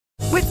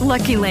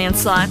Lucky Land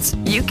Slots,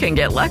 you can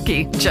get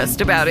lucky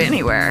just about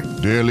anywhere.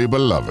 Dearly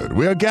beloved,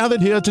 we are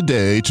gathered here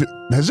today to...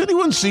 Has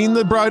anyone seen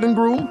the bride and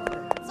groom?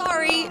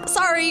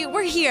 Sorry,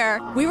 we're here.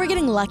 We were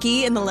getting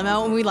lucky in the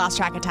limo and we lost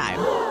track of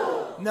time.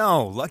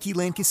 No, Lucky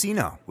Land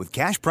Casino, with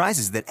cash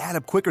prizes that add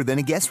up quicker than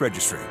a guest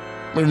registry.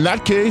 In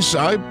that case,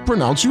 I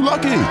pronounce you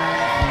lucky.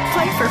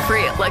 Play for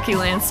free at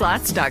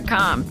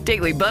LuckyLandSlots.com.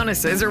 Daily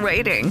bonuses are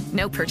waiting.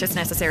 No purchase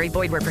necessary.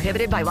 Void where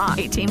prohibited by law.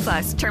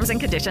 18+. Terms and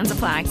conditions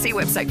apply. See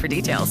website for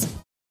details.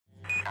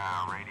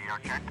 Radio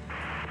check.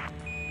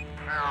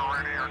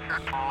 Radio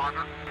check.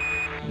 Order.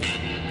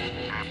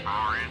 And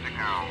power is to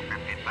go.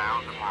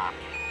 50,000 watts.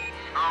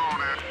 Oh,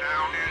 that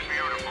sound is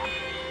beautiful.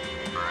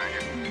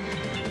 Roger.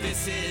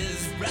 This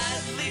is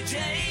Bradley J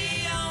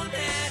on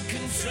air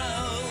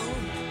control.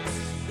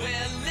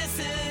 We're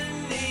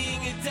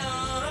listening it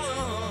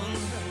on.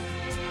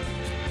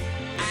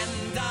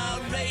 And our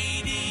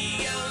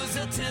radios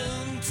are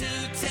tuned to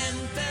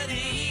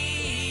 1030.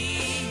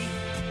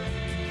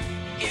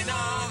 In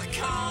our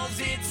cars,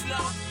 it's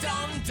locked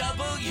on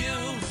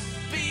WBZ.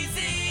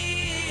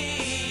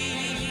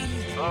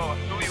 Oh,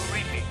 do you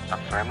read me?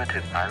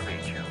 Affirmative, I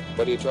read you.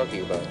 What are you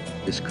talking about?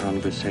 This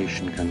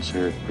conversation can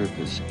serve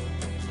purpose.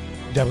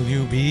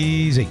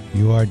 WBZ,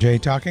 you are Jay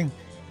talking,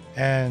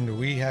 and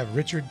we have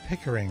Richard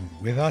Pickering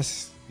with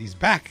us. He's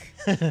back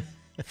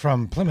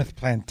from Plymouth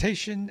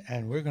Plantation,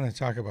 and we're going to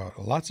talk about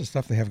lots of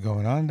stuff they have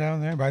going on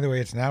down there. By the way,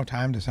 it's now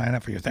time to sign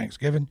up for your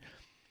Thanksgiving.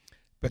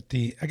 But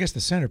I guess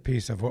the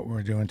centerpiece of what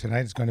we're doing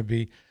tonight is going to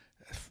be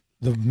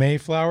the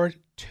Mayflower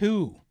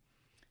 2.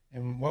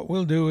 And what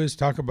we'll do is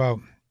talk about,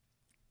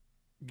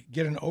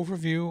 get an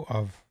overview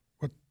of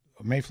what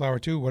Mayflower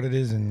 2, what it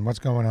is and what's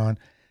going on.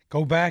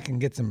 Go back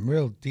and get some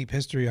real deep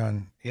history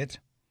on it.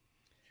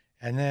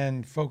 And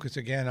then focus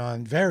again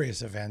on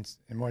various events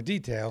in more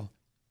detail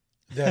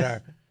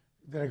that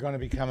are going to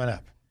be coming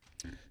up.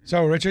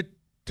 So, Richard,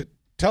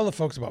 tell the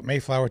folks about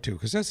Mayflower 2,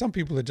 because there's some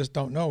people that just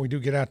don't know. We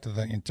do get out to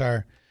the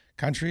entire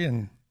country,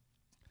 and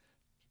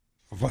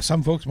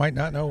some folks might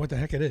not know what the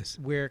heck it is.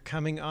 We're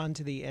coming on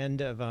to the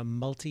end of a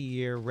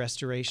multi-year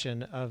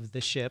restoration of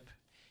the ship.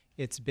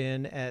 It's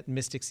been at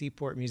Mystic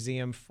Seaport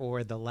Museum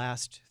for the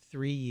last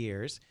 3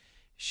 years.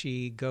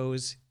 She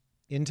goes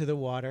into the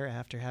water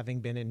after having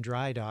been in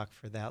dry dock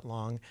for that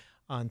long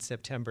on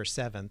September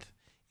 7th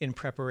in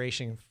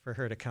preparation for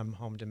her to come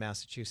home to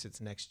Massachusetts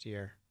next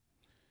year.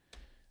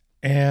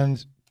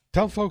 And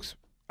tell folks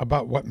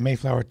about what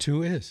Mayflower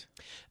 2 is.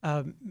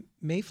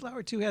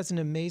 Mayflower 2 has an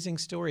amazing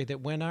story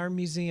that when our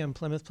museum,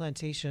 Plymouth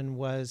Plantation,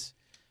 was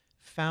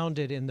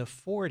founded in the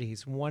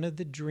 40s, one of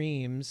the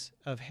dreams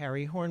of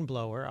Harry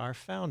Hornblower, our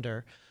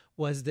founder,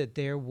 was that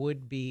there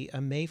would be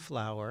a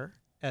Mayflower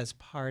as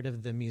part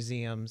of the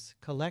museum's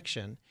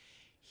collection.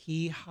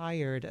 He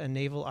hired a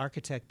naval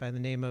architect by the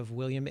name of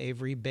William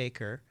Avery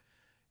Baker,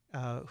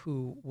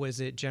 who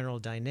was at General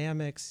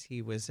Dynamics.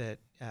 He was at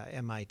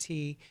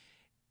MIT.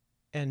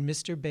 And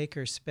Mr.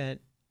 Baker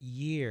spent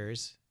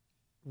years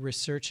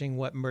researching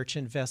what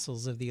merchant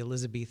vessels of the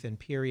Elizabethan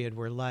period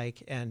were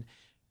like and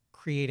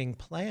creating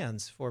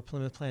plans for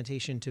Plymouth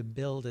Plantation to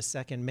build a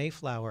second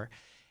Mayflower.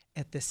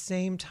 At the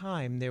same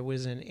time, there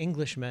was an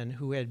Englishman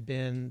who had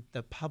been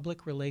the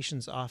public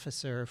relations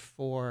officer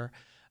for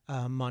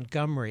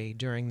Montgomery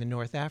during the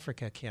North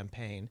Africa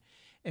campaign.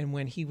 And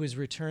when he was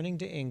returning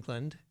to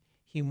England,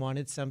 he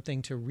wanted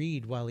something to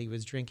read while he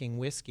was drinking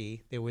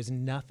whiskey. There was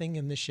nothing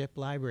in the ship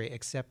library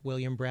except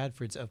William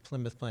Bradford's of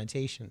Plymouth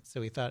Plantation.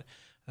 So he thought,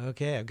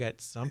 okay, I've got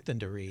something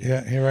to read.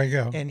 Yeah, here I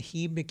go. And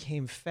he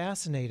became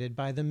fascinated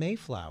by the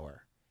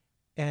Mayflower.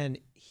 And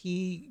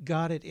he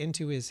got it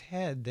into his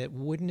head that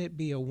wouldn't it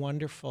be a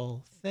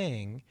wonderful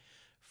thing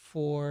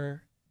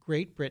for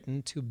Great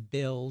Britain to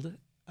build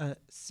a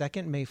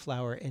second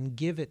Mayflower and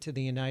give it to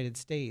the United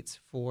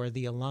States for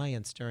the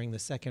alliance during the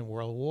Second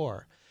World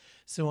War.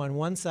 So on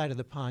one side of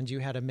the pond, you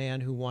had a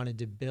man who wanted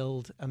to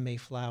build a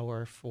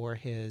Mayflower for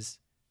his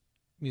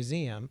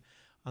museum.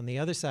 On the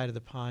other side of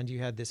the pond, you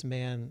had this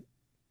man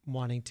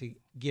wanting to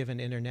give an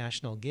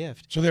international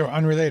gift. So they were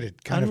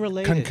unrelated,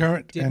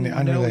 concurrent and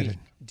unrelated.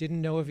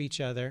 Didn't know of each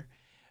other.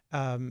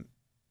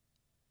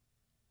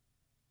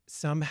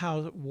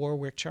 Somehow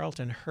Warwick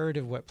Charlton heard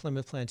of what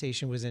Plymouth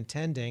Plantation was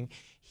intending.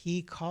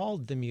 He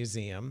called the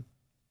museum,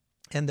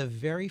 and the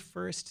very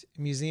first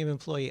museum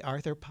employee,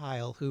 Arthur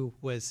Pyle, who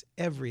was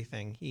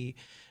everything, he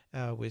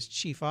was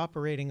chief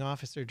operating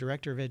officer,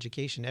 director of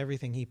education,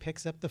 everything. He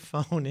picks up the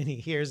phone and he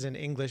hears an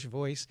English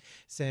voice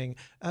saying,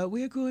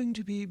 we're going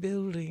to be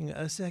building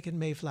a second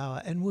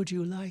Mayflower, and would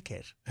you like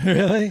it?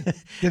 Really?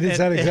 Is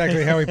that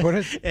exactly how he put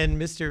it?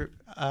 And Mr.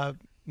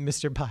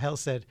 Pyle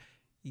said,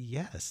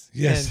 yes.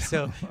 Yes. And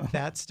so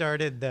that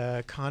started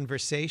the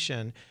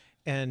conversation.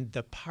 And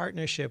the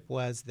partnership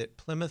was that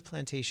Plymouth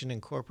Plantation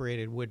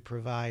Incorporated would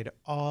provide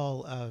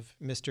all of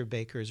Mr.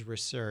 Baker's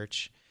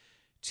research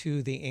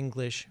to the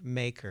English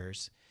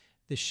makers.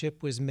 The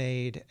ship was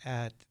made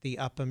at the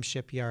Upham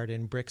Shipyard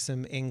in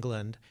Brixham,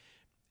 England,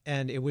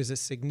 and it was a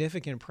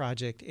significant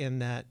project in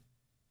that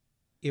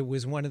it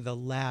was one of the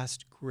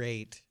last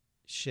great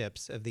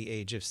ships of the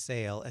age of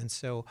sail. And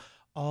so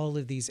all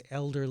of these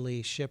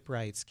elderly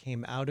shipwrights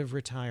came out of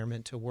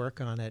retirement to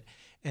work on it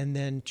and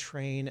then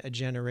train a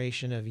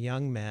generation of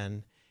young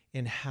men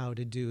in how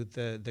to do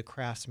the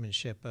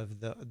craftsmanship of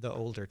the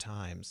older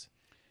times.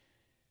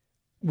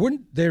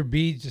 Wouldn't there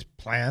be just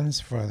plans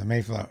for the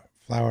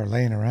Mayflower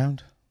laying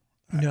around?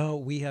 No,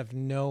 we have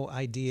no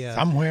idea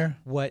Somewhere?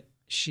 what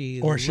she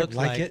Or a looked ship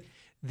like it?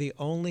 The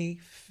only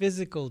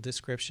physical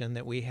description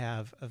that we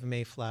have of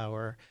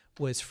Mayflower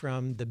was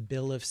from the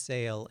bill of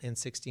sale in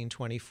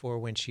 1624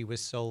 when she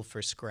was sold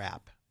for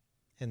scrap.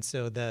 And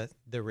so the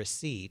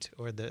receipt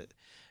or the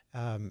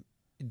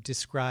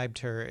described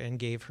her and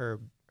gave her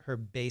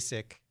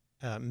basic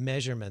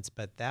measurements,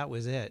 but that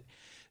was it.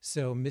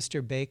 So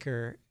Mr.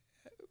 Baker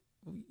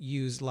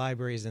used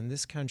libraries in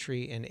this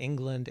country, in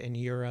England and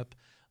Europe,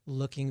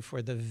 looking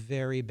for the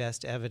very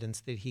best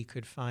evidence that he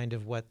could find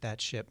of what that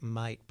ship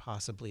might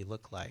possibly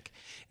look like.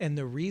 And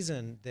the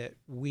reason that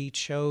we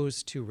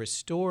chose to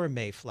restore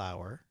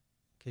Mayflower,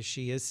 because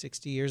she is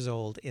 60 years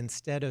old,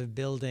 instead of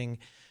building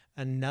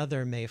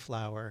another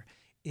Mayflower,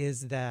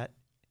 is that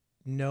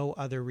no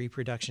other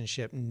reproduction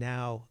ship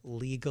now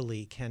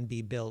legally can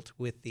be built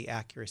with the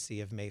accuracy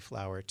of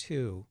Mayflower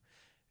 2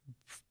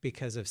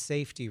 because of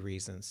safety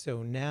reasons.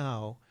 So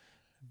now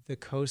the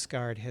Coast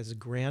Guard has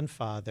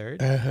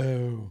grandfathered,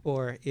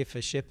 or if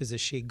a ship is a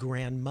she,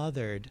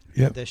 grandmothered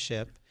the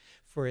ship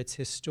for its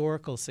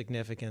historical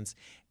significance.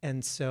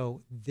 And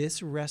so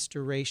this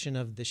restoration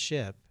of the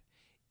ship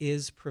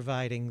is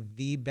providing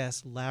the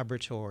best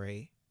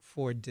laboratory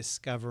for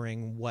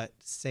discovering what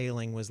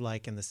sailing was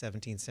like in the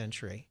 17th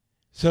century.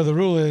 So the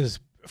rule is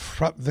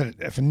that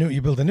if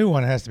you build a new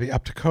one, it has to be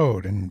up to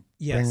code, and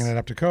bringing it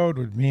up to code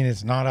would mean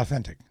it's not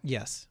authentic.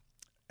 Yes.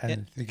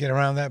 And you get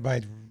around that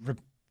by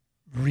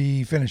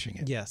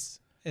refinishing it. Yes.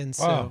 And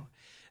so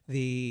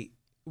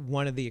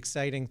one of the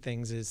exciting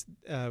things is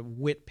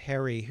Whit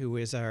Perry, who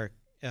is our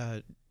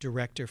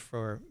director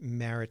for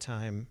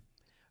maritime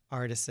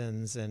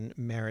artisans and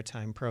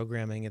maritime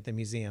programming at the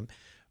museum.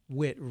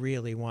 Whit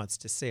really wants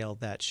to sail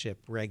that ship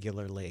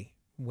regularly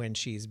when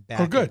she's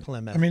back in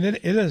Plymouth. I mean,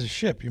 it is a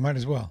ship. You might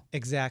as well.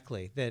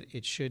 Exactly. That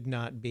it should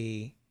not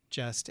be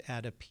just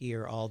at a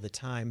pier all the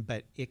time,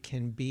 but it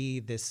can be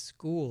this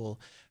school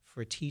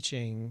for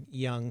teaching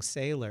young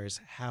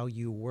sailors how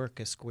you work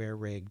a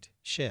square-rigged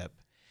ship.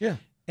 Yeah.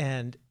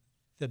 And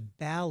the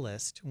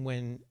ballast,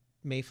 when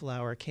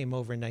Mayflower came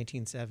over in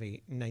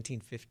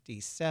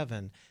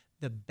 1957,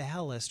 the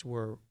ballast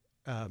were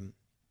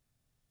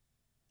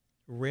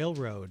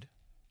railroad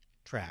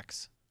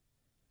tracks,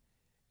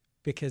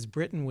 because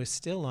Britain was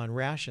still on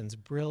rations.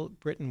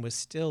 Britain was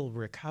still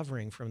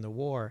recovering from the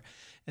war,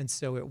 and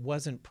so it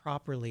wasn't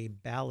properly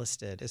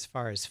ballasted as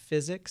far as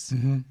physics,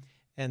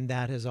 and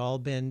that has all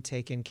been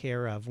taken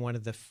care of. One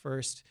of the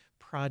first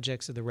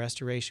projects of the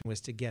restoration was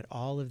to get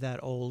all of that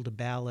old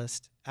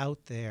ballast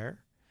out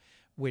there,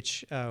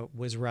 which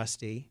was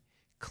rusty,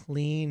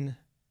 clean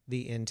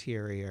the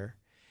interior,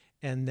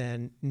 and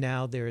then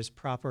now there's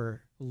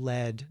proper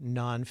lead,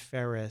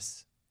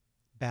 non-ferrous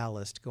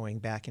ballast going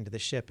back into the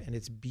ship, and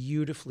it's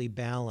beautifully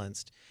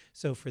balanced.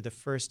 So for the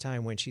first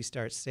time when she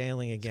starts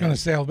sailing again, it's going to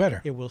sail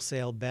better. It will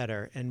sail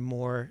better and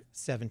more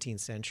 17th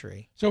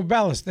century. So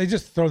ballast, they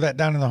just throw that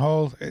down in the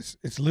hold.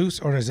 It's loose,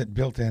 or is it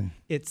built in?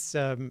 It's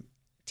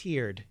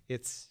tiered.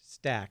 It's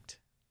stacked.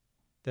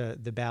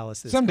 The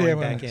ballast is going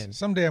back in.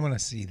 Someday I'm going to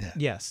see that.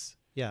 Yes.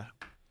 Yeah.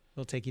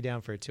 We'll take you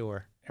down for a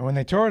tour. And when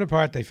they tore it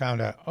apart, they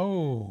found out,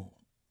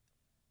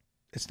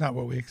 it's not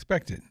what we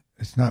expected.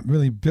 It's not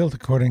really built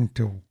according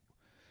to.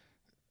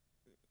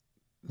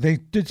 They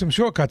did some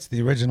shortcuts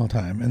the original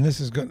time, and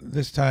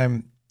this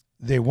time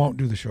they won't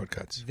do the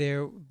shortcuts.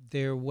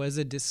 There was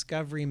a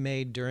discovery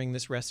made during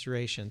this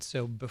restoration.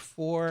 So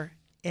before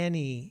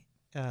any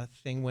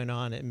thing went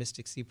on at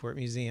Mystic Seaport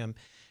Museum,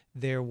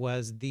 there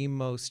was the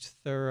most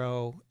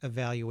thorough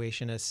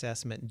evaluation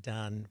assessment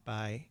done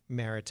by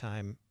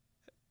maritime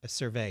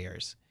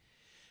surveyors.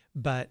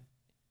 But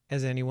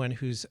as anyone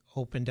who's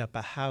opened up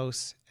a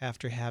house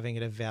after having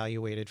it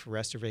evaluated for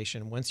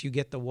restoration, once you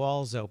get the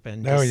walls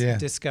open,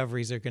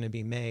 discoveries are going to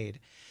be made.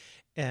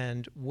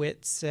 And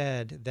Whit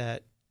said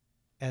that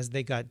as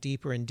they got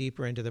deeper and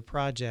deeper into the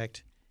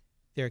project,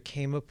 there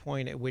came a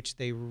point at which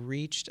they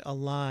reached a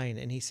line,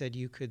 and he said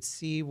you could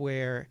see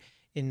where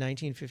in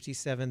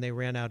 1957 they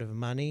ran out of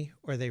money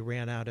or they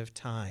ran out of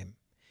time.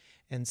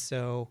 And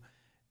so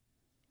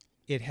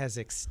it has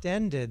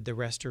extended the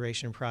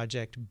restoration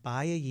project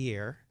by a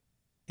year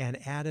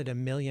and added $1.5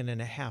 million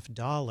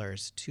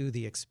to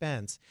the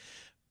expense.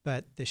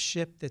 But the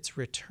ship that's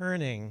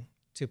returning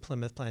to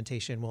Plymouth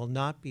Plantation will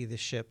not be the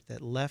ship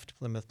that left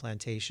Plymouth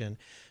Plantation,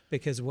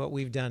 because what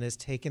we've done is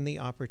taken the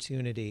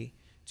opportunity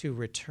to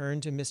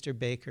return to Mr.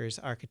 Baker's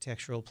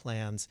architectural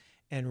plans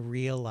and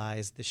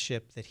realize the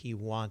ship that he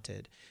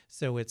wanted.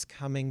 So it's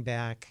coming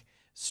back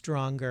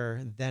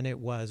stronger than it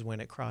was when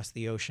it crossed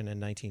the ocean in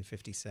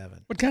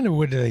 1957. What kind of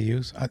wood do they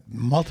use?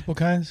 Multiple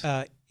kinds?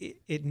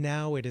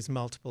 Now it is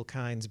multiple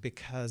kinds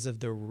because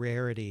of the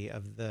rarity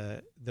of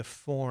the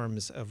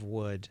forms of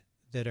wood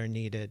that are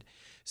needed.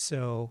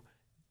 So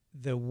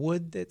the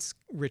wood that's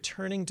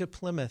returning to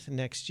Plymouth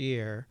next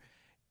year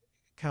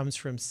comes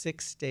from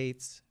 6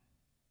 states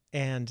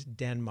and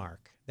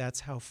Denmark.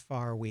 That's how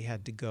far we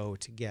had to go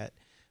to get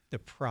the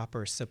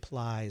proper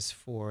supplies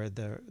for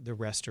the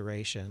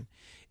restoration.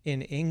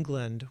 In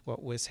England,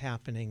 what was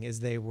happening is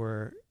they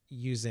were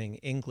using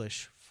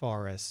English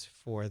forests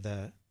for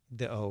the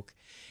oak.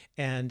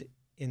 And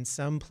in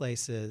some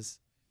places,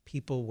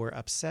 people were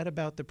upset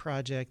about the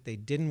project. They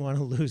didn't want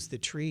to lose the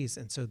trees.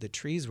 And so the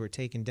trees were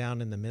taken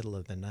down in the middle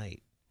of the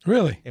night.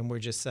 Really? And were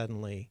just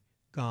suddenly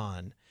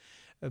gone.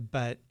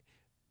 But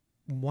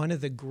one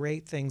of the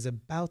great things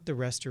about the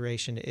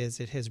restoration is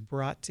it has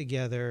brought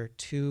together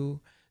 2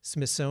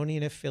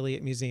 Smithsonian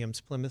affiliate museums,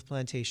 Plymouth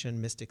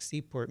Plantation, Mystic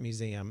Seaport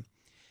Museum.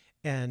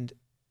 And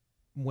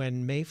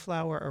when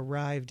Mayflower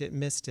arrived at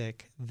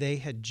Mystic, they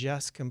had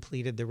just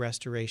completed the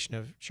restoration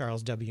of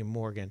Charles W.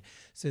 Morgan.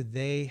 So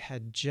they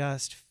had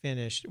just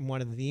finished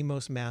one of the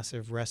most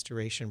massive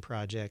restoration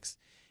projects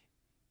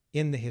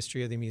in the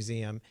history of the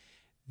museum.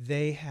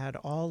 They had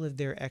all of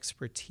their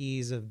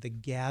expertise of the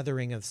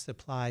gathering of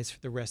supplies for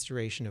the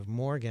restoration of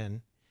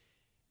Morgan,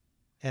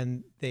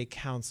 and they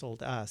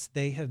counseled us.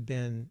 They have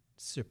been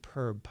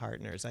superb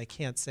partners. I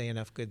can't say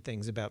enough good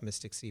things about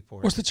Mystic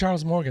Seaport. What's the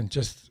Charles Morgan,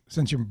 just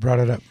since you brought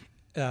it up?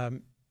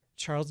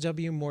 Charles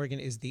W. Morgan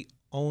is the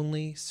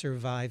only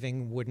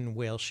surviving wooden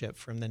whale ship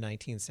from the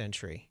 19th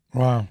century.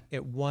 Wow.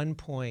 At one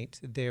point,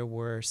 there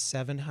were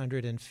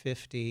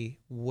 750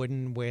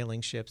 wooden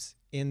whaling ships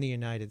in the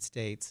United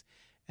States,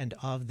 and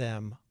of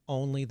them,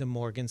 only the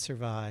Morgan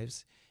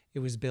survives. It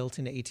was built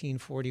in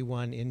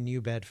 1841 in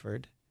New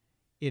Bedford.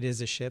 It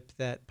is a ship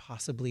that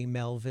possibly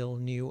Melville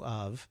knew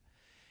of,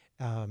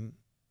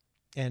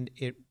 and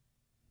it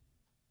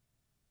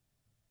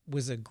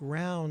was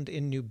aground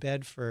in New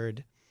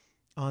Bedford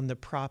on the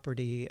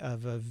property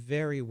of a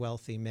very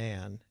wealthy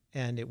man,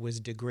 and it was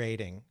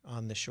degrading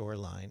on the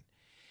shoreline.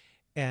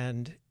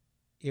 And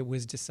it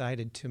was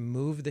decided to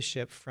move the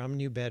ship from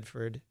New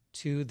Bedford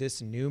to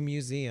this new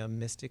museum,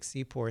 Mystic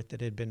Seaport, that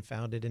had been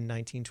founded in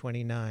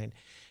 1929.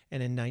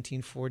 And in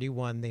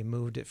 1941, they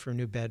moved it from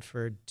New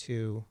Bedford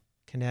to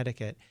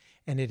Connecticut.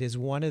 And it is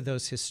one of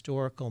those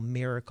historical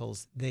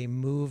miracles. They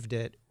moved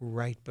it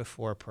right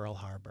before Pearl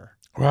Harbor.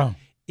 Wow.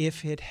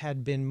 If it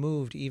had been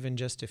moved even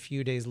just a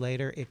few days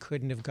later, it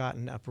couldn't have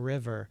gotten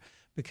upriver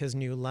because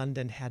New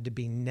London had to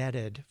be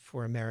netted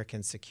for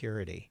American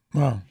security.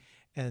 Wow.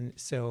 And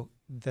so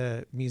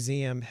the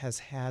museum has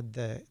had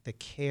the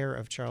care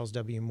of Charles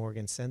W.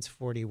 Morgan since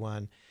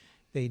 41.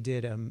 They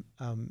did a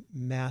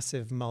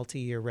massive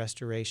multi-year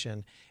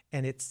restoration,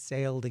 and it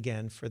sailed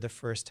again for the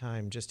first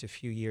time just a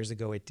few years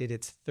ago. It did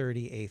its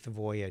 38th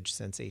voyage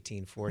since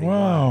 1841.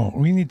 Wow.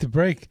 We need to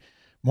break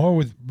more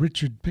with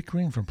Richard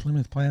Pickering from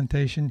Plymouth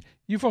Plantation.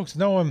 You folks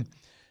know him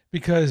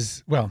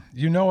because, well,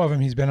 you know of him.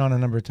 He's been on a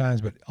number of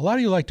times, but a lot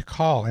of you like to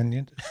call,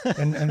 and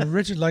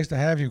Richard likes to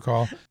have you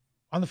call.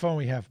 On the phone,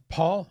 we have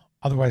Paul,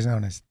 otherwise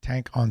known as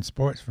Tank on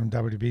Sports from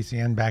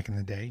WBCN back in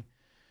the day.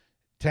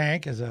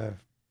 Tank is a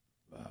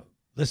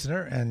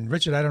listener, and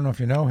Richard, I don't know if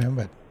you know him,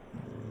 but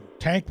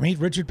Tank, meet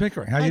Richard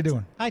Pickering. How you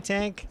doing? Hi,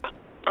 Tank.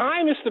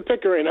 Hi, Mr.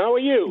 Pickering. How are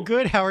you?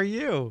 Good. How are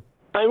you?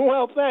 I'm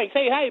well, thanks.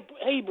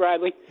 Hey,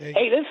 Bradley.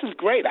 Hey, this is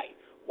great.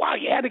 Wow,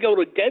 you had to go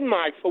to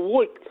Denmark for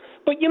wood.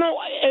 But,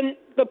 and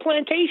the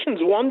plantation's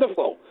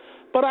wonderful.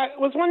 But I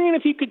was wondering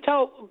if you could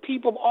tell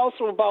people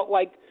also about,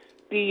 like,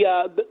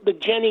 the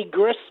Jenny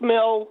Grist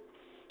Mill,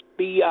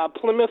 the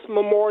Plymouth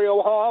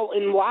Memorial Hall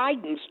in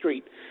Leiden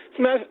Street.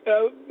 As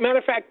a matter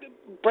of fact,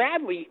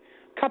 Bradley,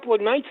 a couple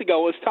of nights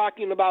ago, was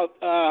talking about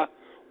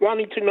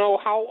wanting to know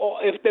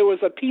if there was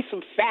a piece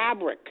of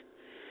fabric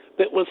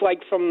that was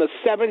like from the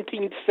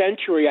 17th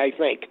century, I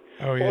think,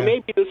 or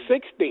maybe the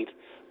 16th.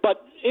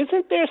 But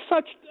isn't there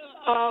such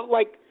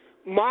like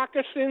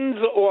moccasins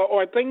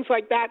or things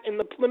like that in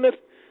the Plymouth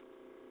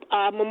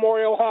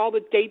Memorial Hall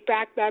that date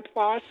back that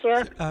far,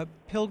 sir?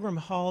 Pilgrim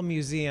Hall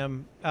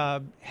Museum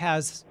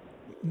has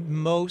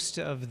most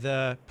of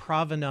the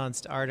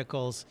provenance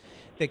articles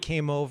that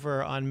came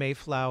over on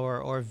Mayflower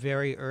or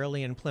very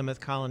early in Plymouth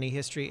colony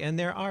history. And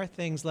there are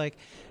things like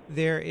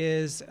there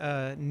is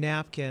a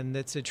napkin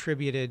that's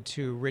attributed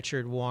to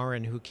Richard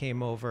Warren, who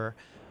came over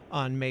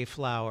on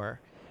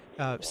Mayflower.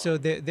 So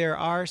there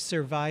are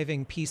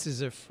surviving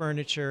pieces of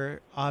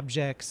furniture,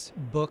 objects,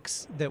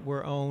 books that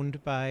were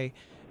owned by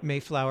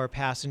Mayflower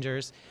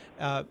passengers.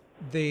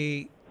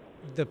 The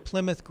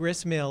Plymouth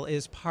Grist Mill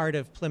is part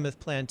of Plymouth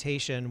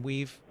Plantation.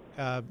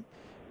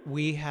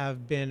 We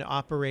have been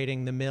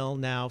operating the mill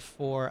now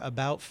for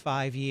about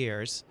 5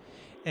 years,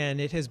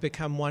 and it has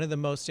become one of the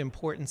most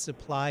important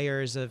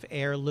suppliers of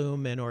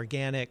heirloom and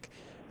organic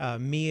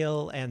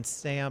meal and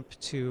samp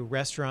to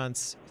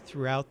restaurants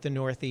throughout the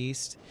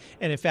Northeast.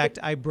 And in fact,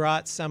 I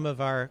brought some of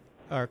our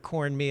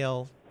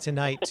cornmeal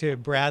tonight to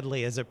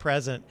Bradley as a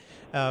present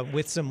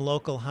with some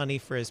local honey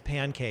for his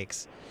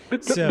pancakes.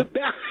 So,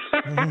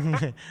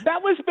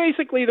 that was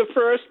basically the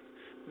first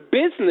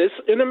business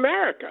in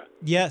America.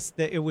 Yes,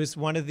 it was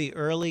one of the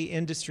early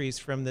industries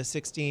from the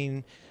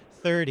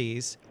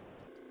 1630s.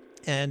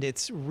 and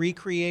it's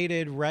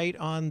recreated right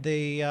on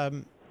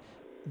the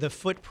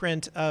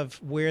footprint of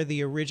where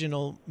the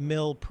original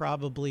mill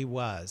probably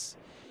was.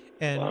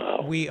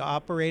 And we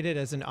operate it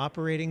as an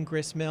operating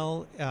grist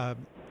mill,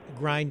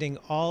 grinding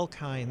all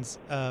kinds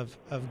of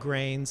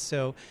grains.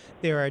 So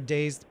there are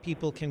days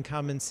people can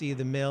come and see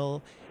the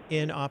mill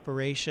in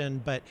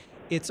operation, but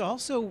it's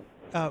also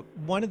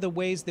one of the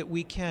ways that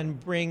we can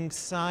bring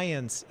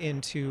science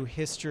into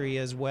history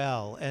as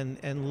well,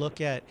 and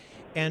look at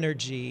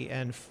energy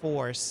and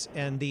force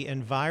and the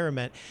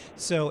environment.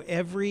 So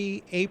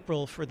every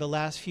April for the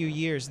last few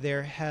years,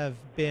 there have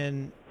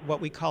been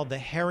what we call the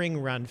Herring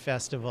Run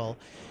Festival,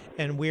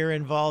 and we're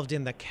involved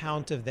in the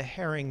count of the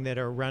herring that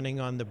are running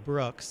on the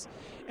brooks.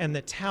 And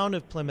the town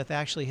of Plymouth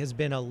actually has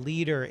been a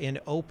leader in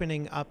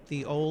opening up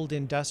the old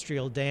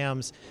industrial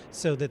dams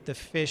so that the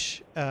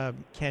fish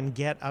can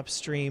get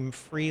upstream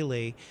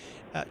freely,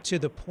 to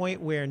the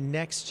point where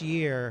next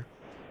year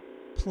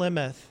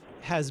Plymouth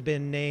has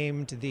been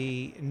named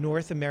the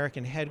North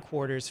American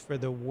headquarters for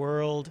the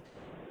World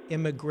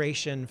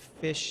Immigration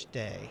Fish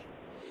Day.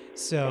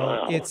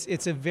 So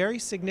it's a very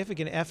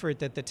significant effort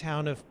that the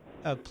town of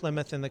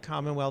Plymouth and the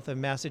Commonwealth of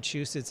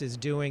Massachusetts is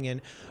doing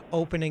in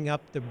opening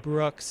up the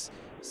brooks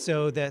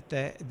so that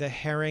the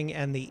herring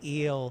and the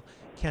eel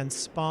can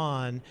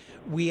spawn.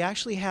 We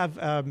actually have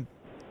an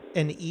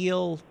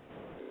eel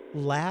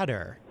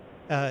ladder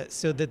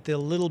so that the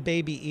little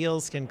baby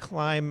eels can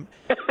climb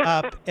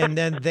up, and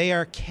then they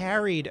are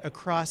carried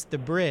across the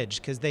bridge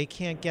because they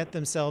can't get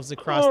themselves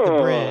across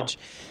the bridge.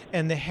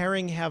 And the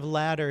herring have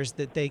ladders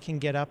that they can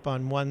get up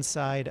on one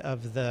side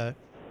of the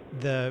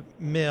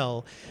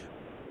mill.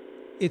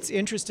 It's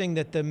interesting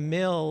that the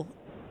mill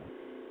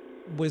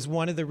was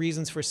one of the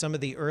reasons for some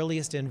of the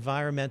earliest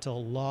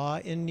environmental law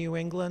in New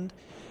England,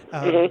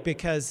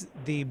 because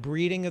the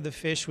breeding of the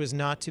fish was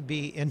not to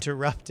be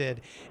interrupted.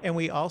 And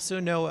we also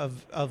know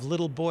of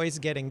little boys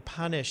getting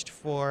punished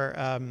for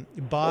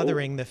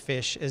bothering the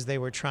fish as they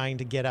were trying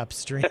to get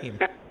upstream.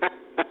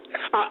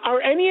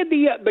 Are any of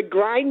the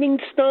grinding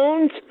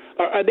stones,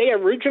 are they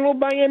original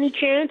by any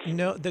chance?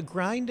 No, the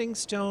grinding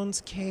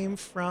stones came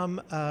from,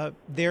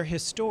 they're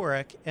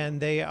historic, and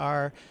they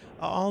are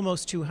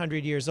almost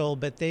 200 years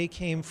old, but they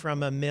came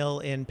from a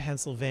mill in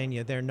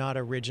Pennsylvania. They're not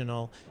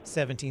original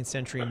 17th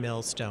century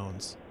mill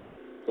stones.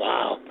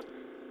 Wow.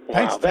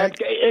 Thanks, That's,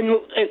 and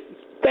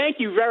thank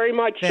you very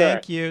much, sir.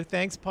 Thank you.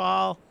 Thanks,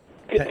 Paul.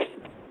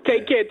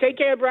 Take care. Take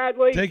care,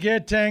 Bradley. Take care,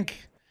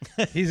 Tank.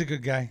 He's a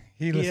good guy.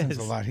 He listens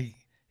a lot.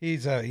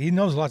 He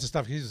knows lots of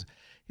stuff. He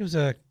was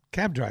a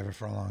cab driver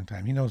for a long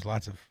time. He knows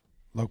lots of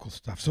local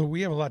stuff. So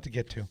we have a lot to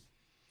get to,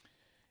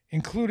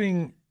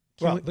 including.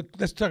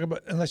 Let's talk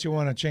about, unless you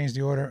want to change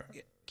the order.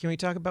 Can we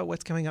talk about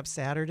what's coming up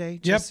Saturday?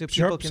 Yep, so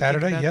sure. Can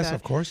Saturday, yes, that?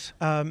 of course.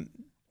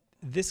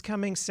 This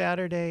coming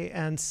Saturday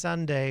and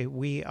Sunday,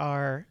 we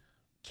are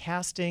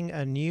casting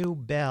a new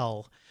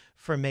bell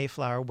for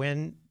Mayflower.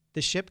 When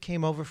the ship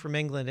came over from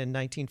England in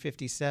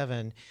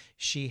 1957,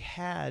 she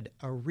had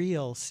a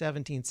real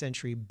 17th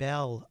century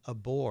bell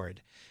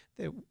aboard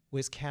that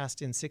was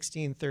cast in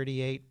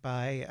 1638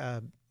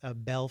 by a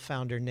bell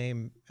founder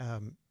named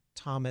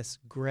Thomas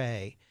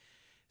Gray.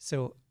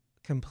 So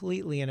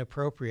completely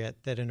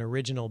inappropriate that an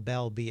original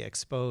bell be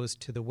exposed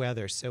to the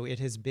weather. So it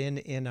has been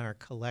in our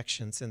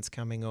collection since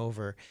coming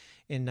over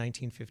in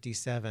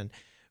 1957.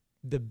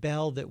 The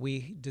bell that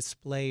we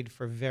displayed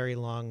for very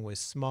long was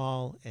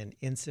small and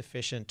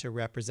insufficient to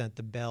represent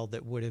the bell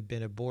that would have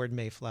been aboard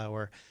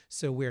Mayflower.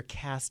 So we're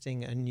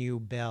casting a new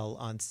bell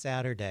on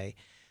Saturday.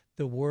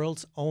 The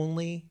world's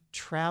only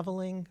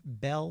traveling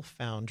bell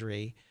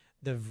foundry,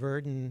 the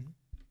Verdon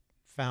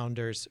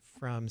founders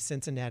from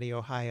Cincinnati,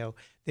 Ohio.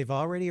 They've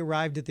already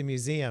arrived at the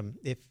museum.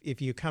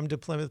 If you come to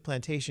Plymouth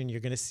Plantation,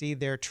 you're going to see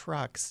their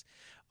trucks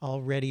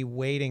already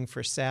waiting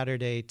for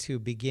Saturday to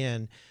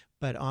begin.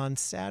 But on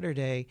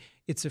Saturday,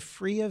 it's a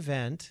free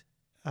event.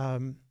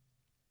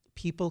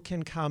 People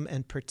can come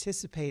and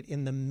participate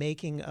in the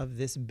making of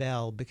this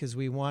bell because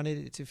we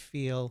wanted it to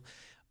feel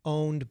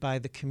owned by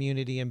the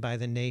community and by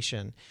the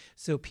nation.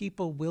 So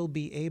people will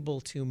be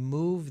able to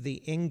move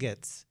the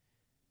ingots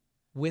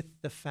with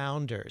the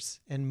founders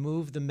and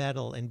move the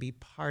metal and be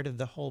part of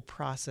the whole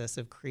process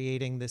of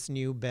creating this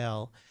new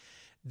bell.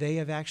 They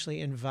have actually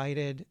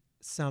invited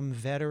some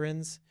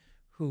veterans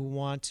who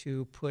want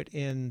to put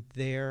in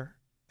their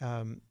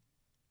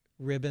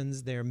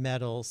ribbons, their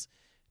medals,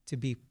 to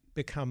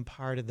become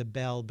part of the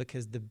bell,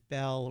 because the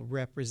bell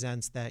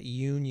represents that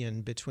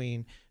union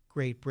between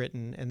Great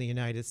Britain and the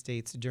United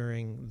States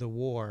during the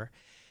war.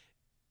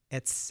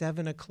 At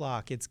 7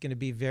 o'clock, it's going to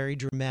be very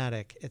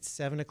dramatic. At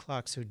 7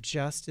 o'clock, so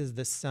just as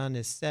the sun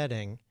is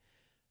setting,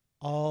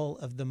 all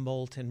of the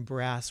molten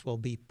brass will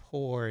be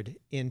poured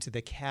into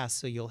the cast,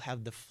 so you'll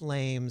have the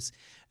flames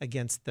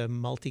against the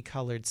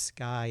multicolored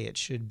sky. It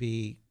should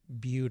be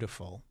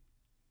beautiful.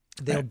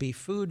 There'll be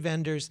food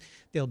vendors,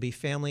 there'll be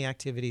family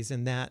activities,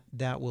 and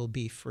that will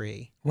be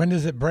free. When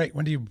does it break?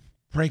 When do you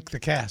break the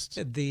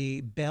cast?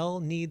 The bell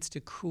needs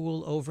to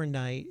cool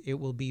overnight. It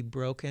will be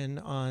broken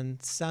on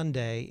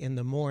Sunday in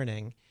the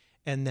morning,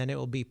 and then it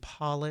will be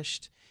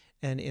polished,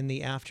 And in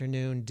the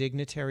afternoon,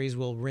 dignitaries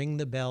will ring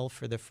the bell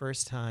for the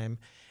first time.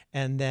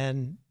 And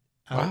then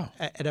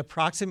at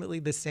approximately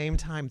the same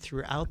time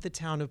throughout the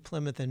town of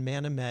Plymouth and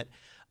Manomet,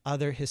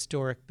 other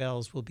historic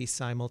bells will be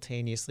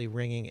simultaneously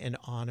ringing in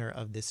honor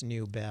of this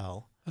new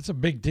bell. That's a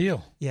big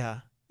deal.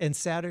 Yeah. And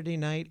Saturday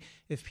night,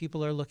 if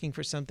people are looking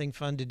for something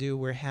fun to do,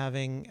 we're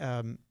having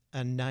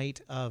a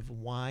night of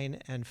wine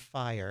and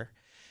fire,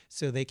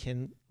 so they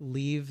can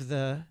leave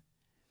the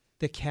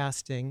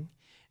casting,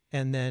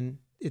 and then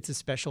it's a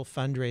special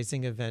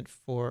fundraising event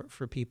for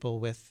people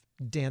with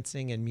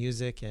dancing and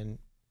music and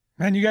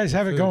Man, you guys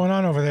have food. it going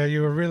on over there.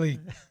 You were really,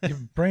 your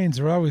brains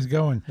are always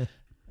going.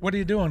 What do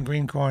you do on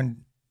Green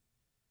Corn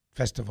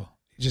Festival?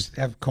 You just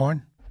have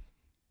corn?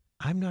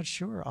 I'm not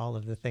sure all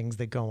of the things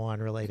that go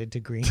on related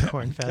to Green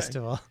Corn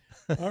Festival.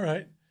 All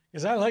right,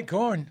 because I like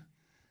corn.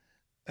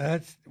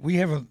 We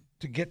have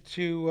to get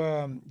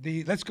to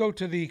let's go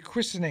to the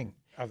christening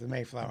of the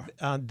Mayflower.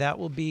 That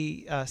will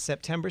be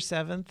September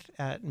 7th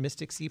at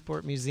Mystic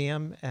Seaport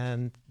Museum,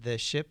 and the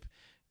ship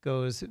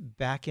goes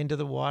back into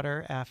the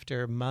water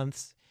after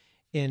months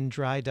in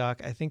dry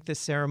dock. I think the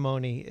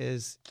ceremony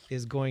is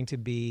going to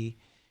be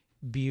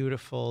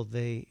beautiful.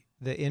 The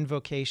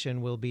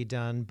invocation will be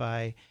done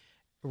by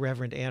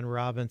Reverend Ann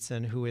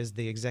Robinson, who is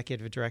the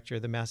executive director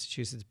of the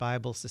Massachusetts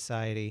Bible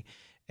Society,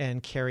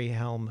 and Carrie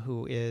Helm,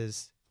 who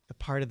is a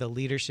part of the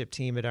leadership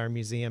team at our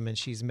museum, and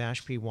she's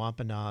Mashpee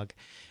Wampanoag.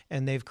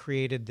 And they've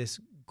created this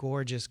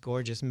gorgeous,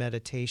 gorgeous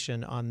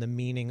meditation on the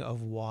meaning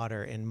of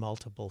water in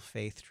multiple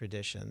faith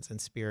traditions and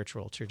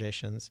spiritual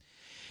traditions.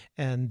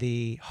 And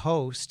the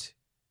host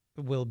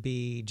will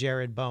be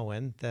Jared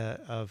Bowen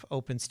of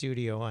Open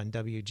Studio on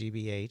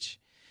WGBH.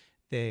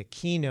 The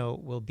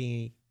keynote will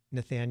be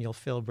Nathaniel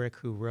Philbrick,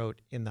 who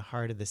wrote In the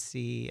Heart of the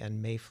Sea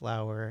and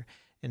Mayflower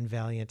and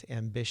Valiant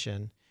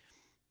Ambition.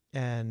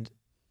 And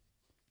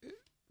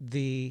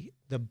the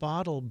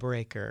bottle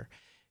breaker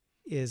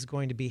is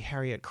going to be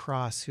Harriet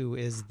Cross, who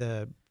is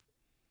the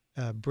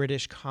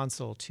British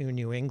consul to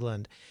New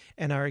England.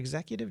 And our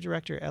executive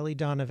director, Ellie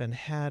Donovan,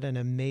 had an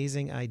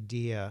amazing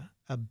idea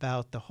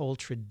about the whole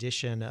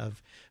tradition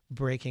of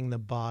breaking the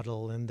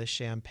bottle and the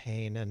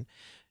champagne. And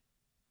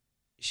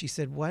she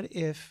said, what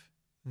if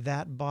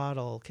that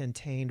bottle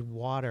contained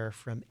water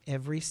from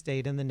every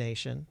state in the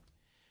nation,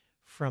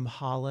 from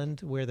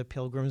Holland, where the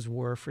Pilgrims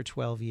were for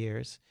 12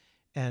 years,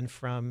 and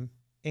from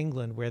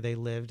England, where they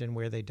lived and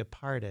where they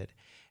departed.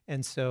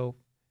 And so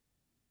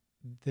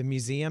the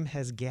museum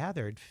has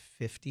gathered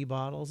 50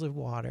 bottles of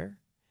water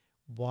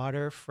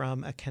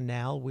from a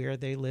canal where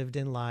they lived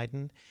in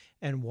Leiden,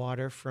 and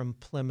water from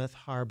Plymouth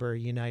Harbor,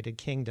 United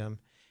Kingdom.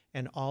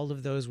 And all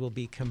of those will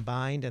be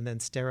combined and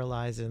then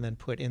sterilized and then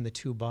put in the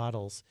two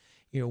bottles.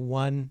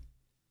 One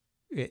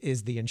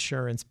is the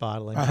insurance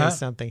bottle in case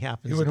something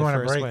happens to the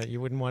first one. You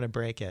wouldn't want to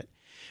break it.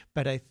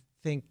 But I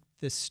think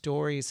the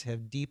stories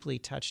have deeply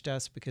touched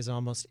us because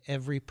almost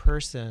every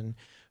person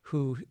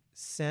who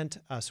sent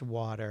us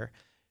water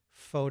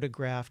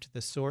photographed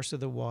the source of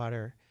the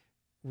water,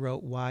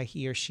 wrote why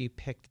he or she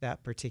picked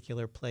that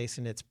particular place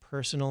and its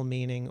personal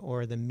meaning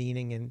or the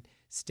meaning in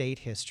state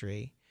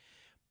history.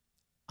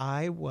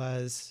 I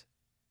was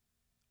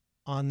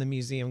on the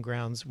museum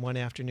grounds one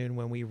afternoon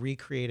when we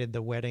recreated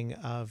the wedding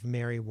of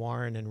Mary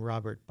Warren and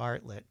Robert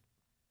Bartlett.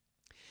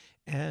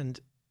 And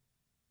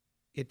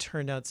it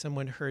turned out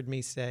someone heard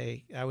me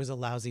say I was a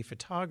lousy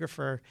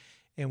photographer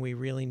and we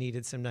really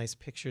needed some nice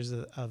pictures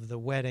of the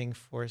wedding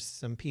for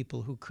some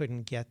people who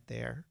couldn't get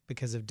there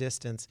because of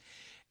distance.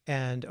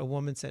 And a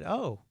woman said,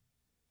 oh,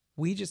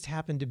 we just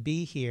happened to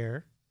be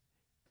here,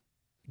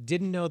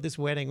 didn't know this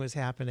wedding was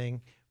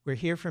happening. We're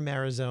here from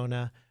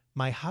Arizona.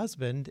 My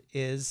husband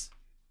is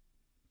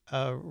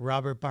a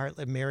Robert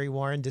Bartlett, Mary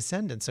Warren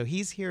descendant. So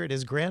he's here at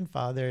his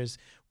grandfather's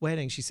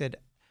wedding. She said,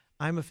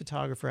 I'm a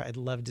photographer. I'd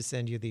love to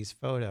send you these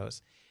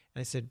photos. And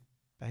I said,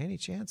 by any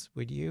chance,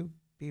 would you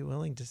be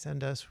willing to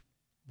send us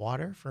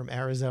water from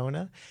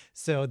Arizona?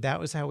 So that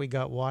was how we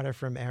got water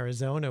from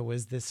Arizona,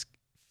 was this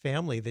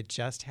family that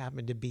just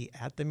happened to be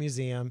at the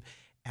museum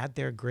at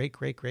their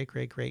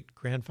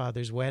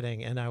great-great-great-great-great-grandfather's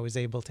wedding. And I was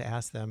able to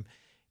ask them,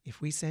 if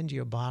we send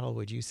you a bottle,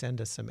 would you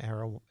send us some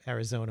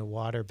Arizona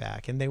water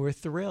back? And they were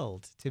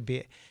thrilled to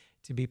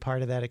be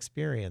part of that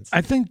experience.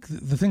 I think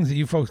the things that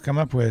you folks come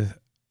up with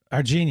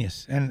are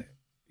genius. And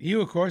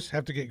you, of course,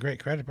 have to get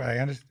great credit, but I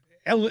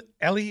understand.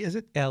 Ellie, is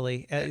it?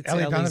 Ellie. Ellie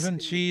Donovan.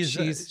 She's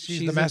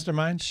the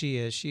mastermind? She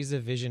is. She's a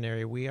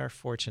visionary. We are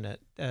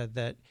fortunate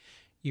that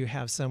you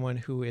have someone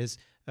who is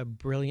a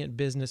brilliant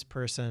business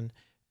person,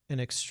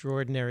 an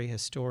extraordinary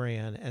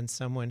historian, and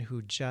someone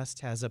who just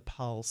has a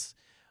pulse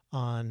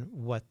on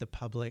what the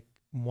public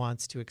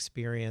wants to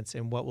experience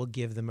and what will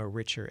give them a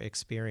richer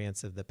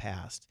experience of the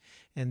past.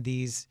 And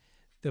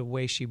the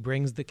way she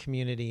brings the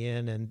community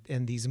in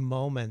and these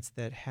moments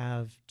that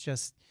have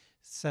just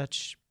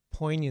such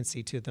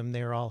poignancy to them,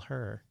 they're all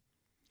her.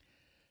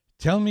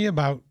 Tell me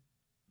about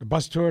the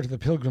bus tour to the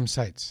Pilgrim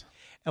sites.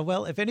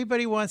 Well, if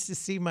anybody wants to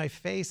see my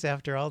face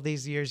after all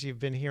these years you've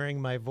been hearing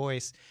my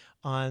voice,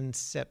 on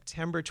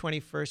September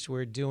 21st,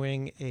 we're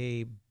doing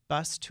a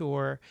bus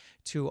tour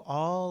to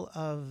all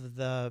of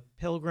the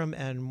Pilgrim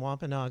and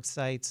Wampanoag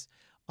sites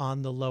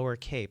on the Lower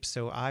Cape.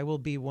 So I will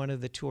be one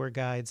of the tour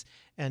guides,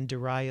 and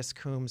Darius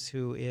Coombs,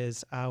 who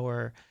is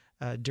our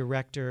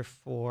director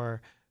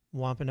for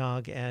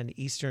Wampanoag and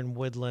Eastern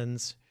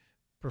Woodlands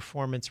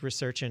Performance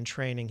Research and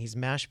Training. He's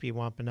Mashpee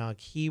Wampanoag.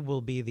 He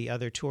will be the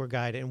other tour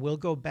guide, and we'll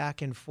go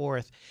back and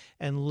forth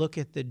and look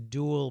at the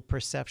dual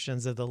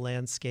perceptions of the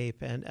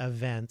landscape and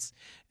events,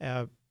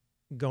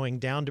 going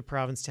down to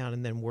Provincetown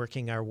and then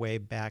working our way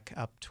back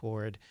up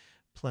toward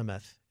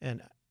Plymouth.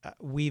 And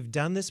we've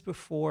done this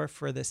before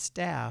for the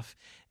staff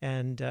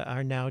and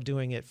are now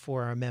doing it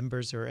for our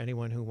members or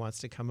anyone who wants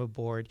to come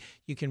aboard.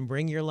 You can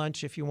bring your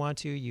lunch if you want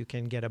to. You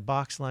can get a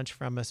box lunch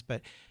from us,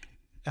 but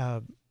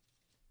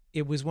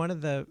it was one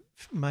of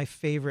my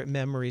favorite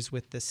memories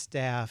with the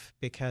staff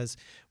because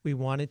we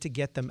wanted to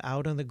get them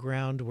out on the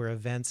ground where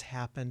events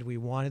happened. We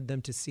wanted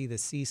them to see the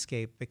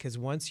seascape because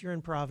once you're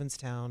in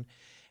Provincetown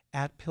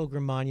at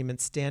Pilgrim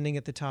Monument, standing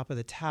at the top of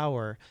the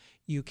tower,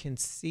 you can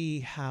see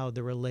how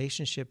the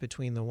relationship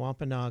between the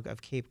Wampanoag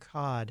of Cape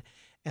Cod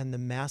and the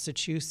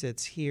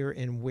Massachusetts here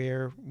in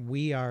where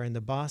we are in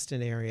the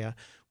Boston area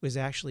was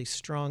actually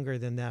stronger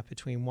than that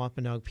between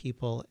Wampanoag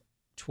people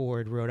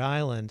toward Rhode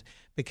Island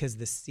because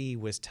the sea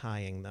was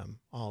tying them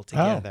all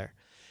together.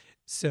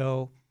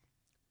 So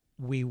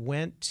we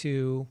went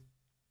to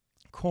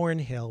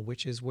Cornhill,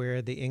 which is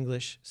where the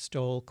English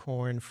stole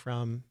corn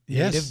from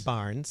native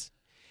barns.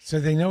 So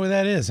they know where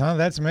that is, huh?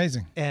 That's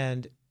amazing.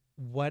 And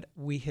what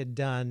we had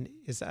done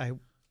is I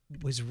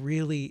was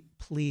really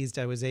pleased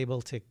I was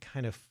able to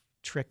kind of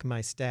trick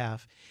my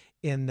staff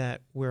in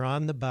that we're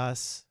on the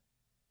bus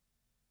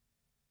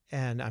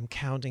and I'm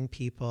counting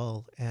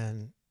people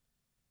and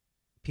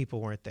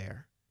people weren't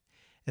there.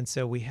 And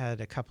so we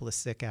had a couple of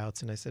sick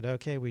outs and I said,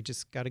 okay, we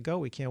just got to go.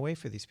 We can't wait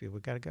for these people.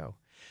 We got to go.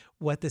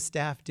 What the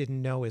staff didn't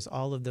know is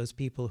all of those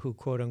people who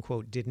quote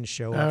unquote didn't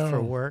show up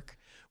for work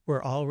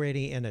were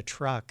already in a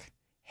truck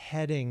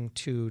heading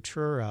to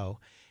Truro,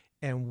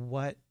 and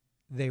what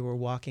they were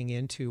walking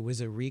into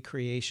was a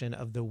recreation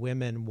of the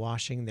women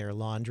washing their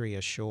laundry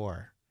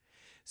ashore.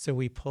 So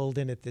we pulled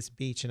in at this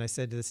beach, and I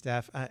said to the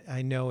staff,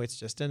 I know it's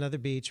just another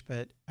beach,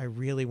 but I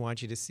really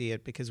want you to see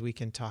it because we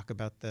can talk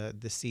about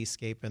the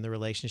seascape and the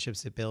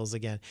relationships it builds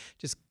again.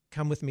 Just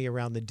come with me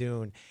around the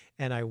dune.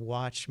 And I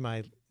watched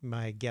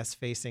my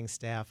guest-facing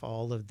staff,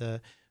 all of the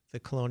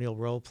colonial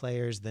role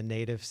players, the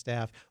native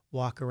staff,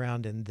 walk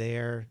around, and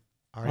there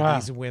are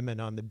these women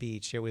on the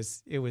beach. It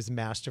was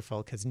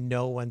masterful because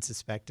no one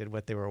suspected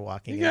what they were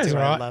walking into.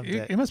 I loved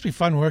it. It must be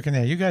fun working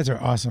there. You guys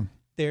are awesome.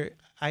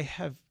 I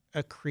have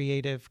a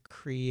creative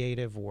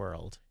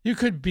world. You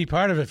could be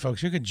part of it,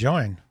 folks. You could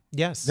join.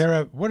 Yes.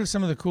 What are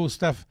some of the cool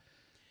stuff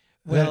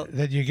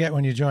that you get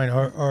when you join,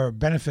 or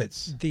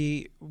benefits?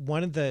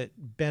 One of the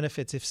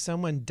benefits, if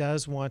someone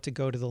does want to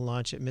go to the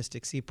launch at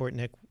Mystic Seaport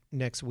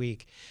next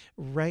week,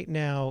 right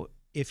now,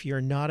 if you're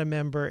not a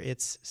member,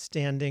 it's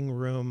standing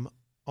room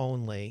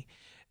only.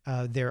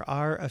 There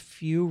are a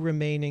few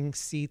remaining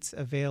seats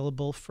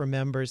available for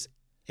members,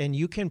 and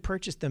you can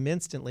purchase them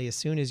instantly as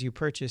soon as you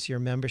purchase your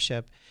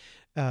membership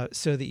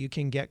so that you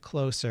can get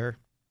closer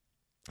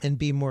and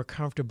be more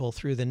comfortable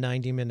through the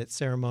 90-minute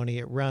ceremony.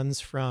 It runs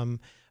from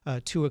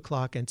 2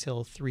 o'clock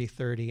until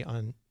 3:30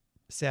 on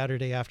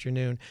Saturday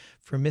afternoon.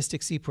 For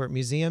Mystic Seaport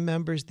Museum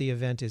members, the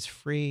event is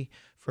free.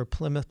 For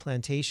Plymouth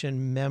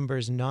Plantation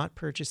members not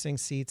purchasing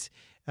seats,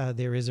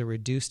 there is a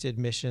reduced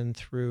admission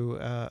through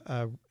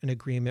an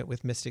agreement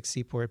with Mystic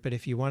Seaport. But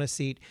if you want a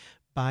seat,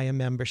 buy a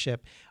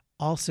membership.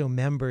 Also,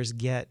 members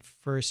get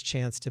first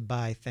chance to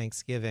buy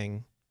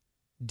Thanksgiving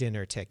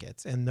dinner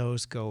tickets, and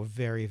those go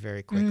very,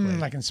 very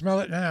quickly. I can smell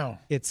it now.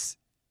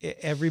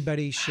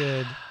 Everybody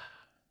should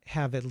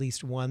have at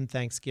least one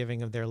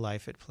Thanksgiving of their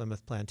life at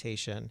Plymouth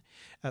Plantation.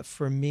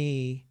 For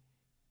me,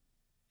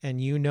 and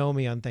you know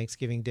me on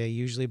Thanksgiving Day,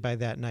 usually by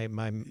that night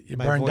my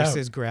voice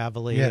is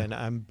gravelly and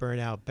I'm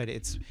burnt out, but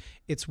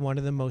it's one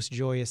of the most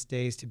joyous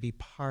days to be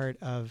part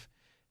of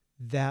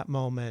that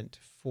moment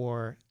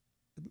for,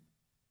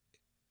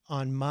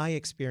 on my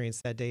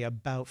experience that day,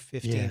 about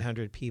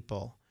 1,500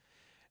 people.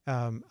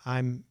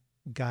 I'm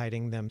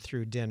guiding them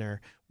through dinner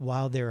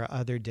while there are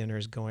other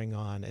dinners going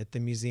on at the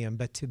museum,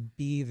 but to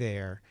be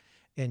there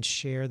and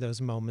share those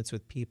moments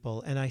with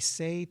people. And I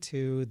say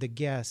to the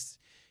guests,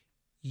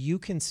 you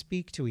can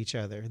speak to each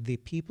other. The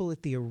people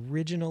at the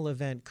original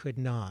event could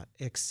not,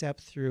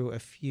 except through a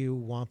few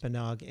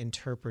Wampanoag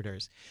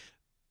interpreters.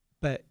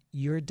 But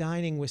you're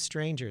dining with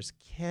strangers.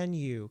 Can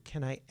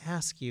I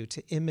ask you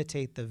to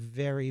imitate the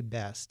very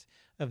best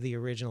of the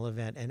original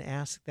event and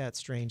ask that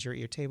stranger at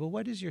your table,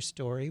 what is your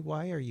story?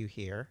 Why are you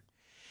here?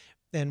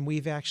 And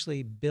we've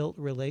actually built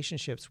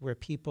relationships where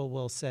people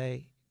will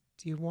say,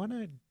 do you want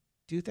to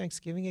do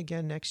Thanksgiving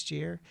again next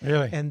year?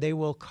 Really? And they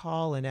will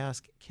call and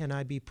ask, can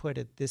I be put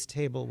at this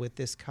table with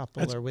this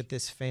couple or with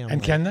this family?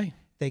 And can they?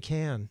 They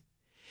can.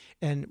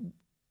 And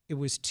it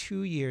was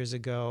 2 years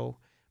ago,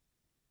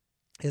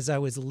 as I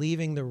was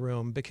leaving the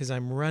room, because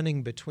I'm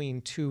running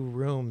between two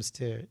rooms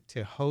to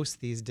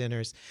host these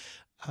dinners,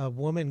 a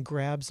woman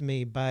grabs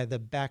me by the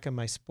back of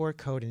my sport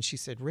coat and she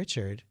said,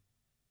 "Richard,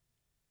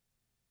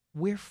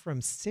 we're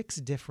from 6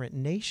 different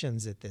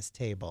nations at this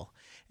table."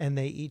 And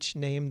they each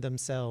named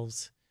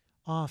themselves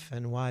off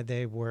and why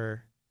they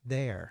were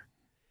there.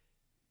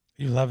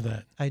 You love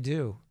that. I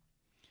do.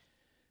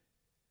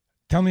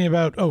 Tell me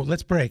about,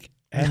 let's break.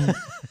 And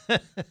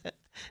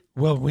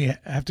well, we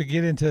have to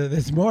get into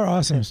this more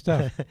awesome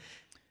stuff.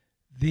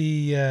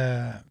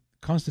 The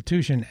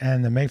Constitution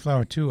and the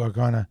Mayflower 2 are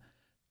going to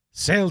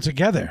sail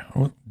together.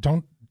 Well,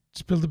 don't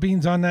spill the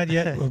beans on that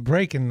yet. We'll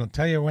break and we'll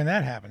tell you when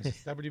that happens.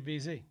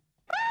 WBZ.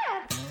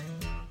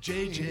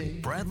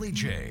 JJ. Bradley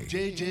J.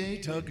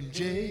 JJ talking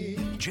J.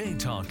 J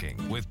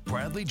Talking with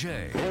Bradley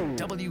J.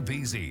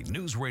 WBZ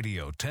News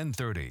Radio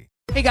 1030.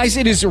 Hey guys,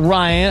 it is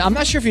Ryan. I'm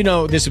not sure if you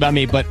know this about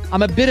me, but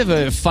I'm a bit of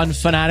a fun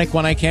fanatic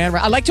when I can.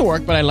 I like to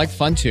work, but I like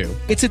fun too.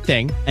 It's a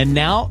thing. And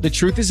now the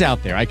truth is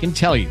out there. I can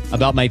tell you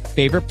about my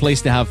favorite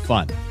place to have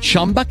fun.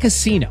 Chumba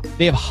Casino.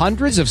 They have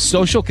hundreds of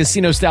social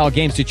casino style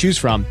games to choose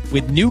from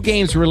with new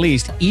games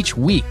released each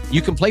week.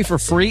 You can play for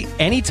free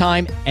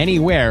anytime,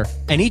 anywhere.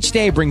 And each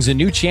day brings a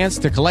new chance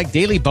to collect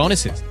daily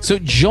bonuses. So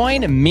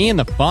join me in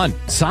the fun.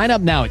 Sign up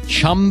now at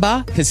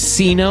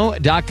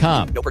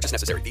ChumbaCasino.com. No purchase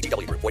necessary.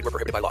 VGW Group. Void where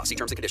prohibited by law. See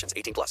terms and conditions.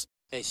 18+.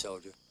 Hey,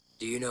 soldier.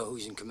 Do you know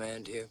who's in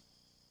command here?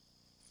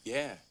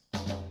 Yeah.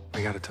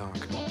 We gotta talk.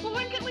 Well,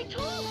 when can we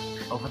talk?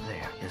 Over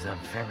there is a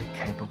very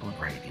capable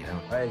radio.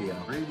 Radio.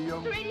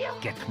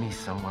 Get me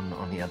someone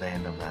on the other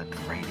end of that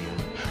radio.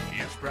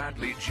 It's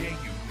Bradley J,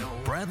 you know.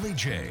 Bradley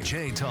J.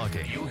 J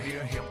Talking. You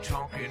hear him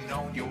talking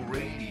on your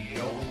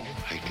radio.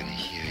 I can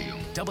hear you.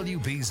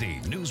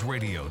 WBZ News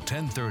Radio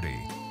 1030.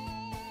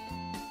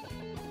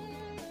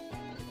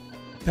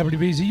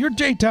 WBZ, you're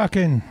J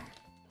Talking.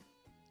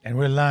 And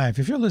we're live.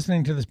 If you're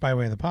listening to this by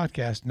way of the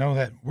podcast, know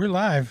that we're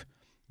live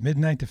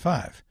midnight to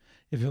 5.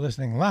 If you're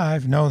listening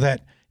live, know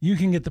that you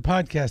can get the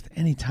podcast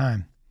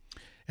anytime.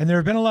 And there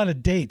have been a lot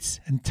of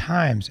dates and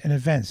times and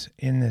events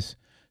in this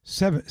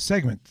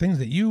segment, things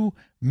that you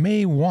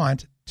may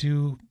want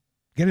to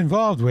get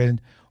involved with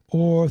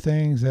or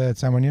things that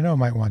someone you know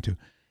might want to.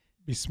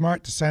 Be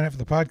smart to sign up for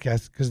the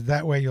podcast because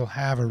that way you'll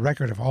have a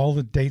record of all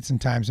the dates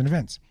and times and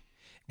events.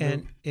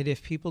 And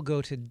if people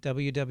go to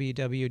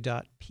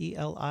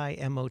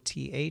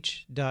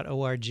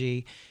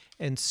www.plimoth.org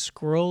and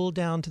scroll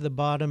down to the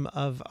bottom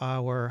of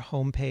our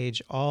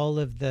homepage, all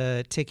of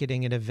the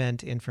ticketing and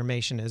event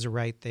information is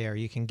right there.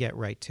 You can get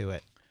right to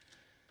it.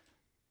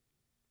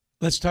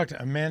 Let's talk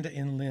to Amanda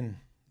in Lynn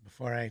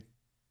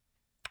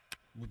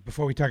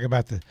before we talk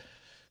about the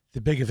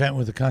big event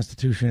with the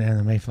Constitution and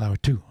the Mayflower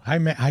 2. Hi,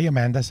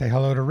 Amanda. Say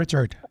hello to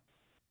Richard.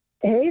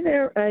 Hey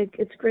there.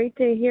 It's great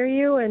to hear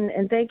you,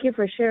 and thank you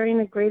for sharing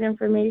the great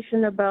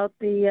information about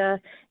the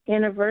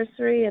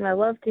anniversary. And I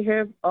love to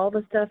hear all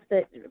the stuff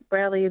that,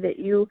 Bradley, that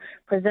you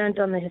present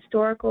on the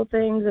historical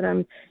things, and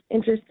I'm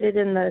interested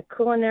in the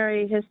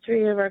culinary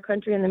history of our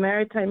country and the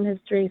maritime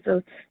history.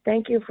 So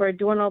thank you for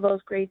doing all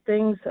those great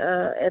things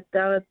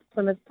down at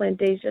Plymouth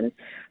Plantation.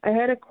 I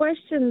had a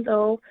question,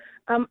 though.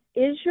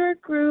 Is your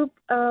group,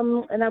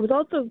 and I was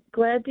also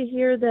glad to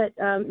hear that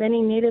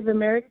many Native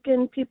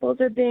American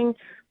peoples are being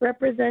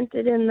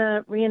represented in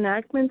the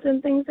reenactments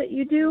and things that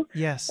you do.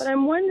 Yes. But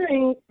I'm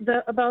wondering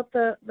about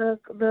the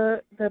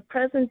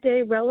present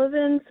day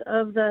relevance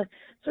of the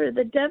sort of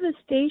the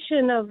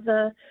devastation of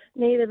the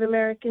Native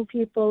American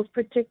peoples,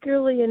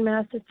 particularly in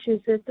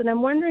Massachusetts. And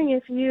I'm wondering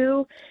if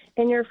you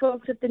and your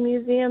folks at the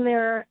museum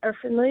there are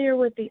familiar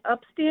with the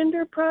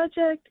Upstander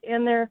Project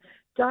and their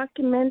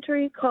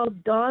documentary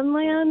called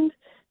Dawnland,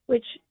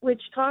 which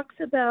talks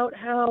about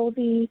how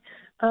the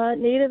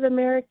Native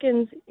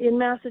Americans in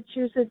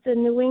Massachusetts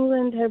and New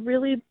England have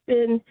really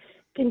been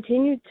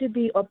continued to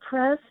be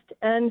oppressed.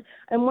 And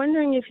I'm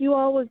wondering if you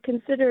all would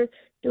consider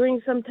doing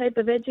some type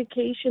of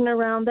education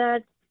around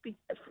that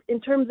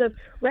in terms of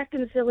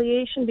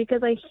reconciliation,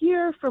 because I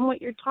hear from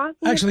what you're talking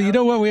Actually, about, you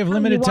know what? We have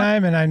limited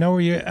time, and I know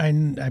I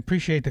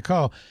appreciate the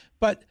call,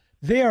 but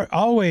they are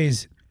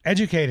always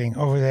educating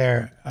over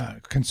there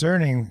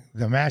concerning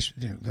the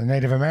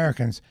Native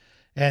Americans.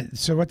 And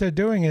so what they're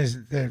doing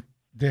is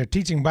they're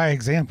teaching by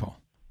example.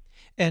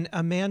 And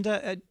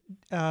Amanda,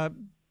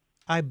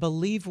 I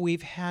believe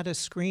we've had a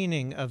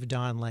screening of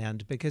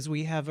Dawnland because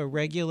we have a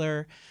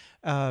regular,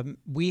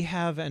 we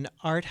have an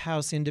art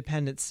house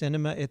independent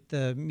cinema at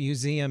the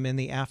museum in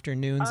the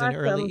afternoons and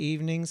early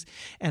evenings.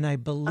 And I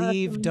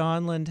believe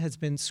Dawnland has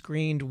been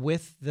screened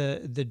with the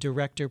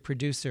director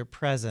producer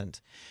present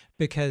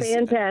because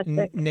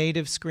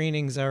Native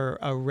screenings are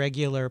a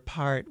regular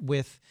part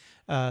with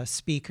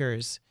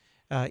speakers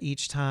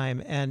each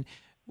time. And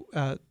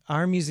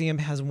our museum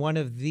has one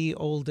of the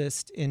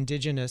oldest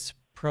indigenous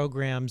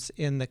programs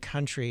in the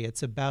country.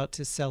 It's about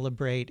to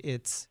celebrate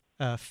its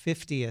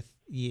 50th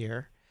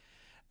year.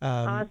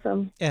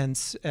 Awesome. And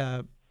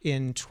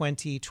in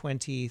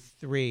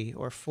 2023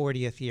 or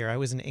 40th year. I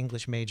was an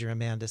English major,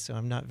 Amanda, so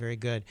I'm not very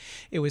good.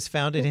 It was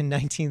founded in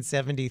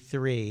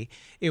 1973.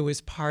 It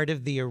was part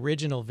of the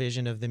original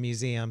vision of the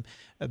museum,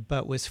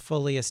 but was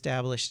fully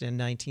established in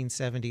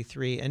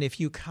 1973. And if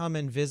you come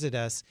and visit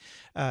us,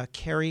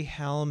 Carrie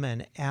Helm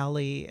and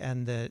Allie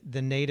and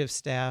the native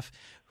staff,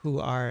 who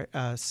are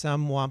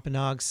some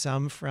Wampanoag,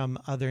 some from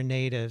other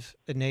native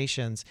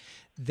nations,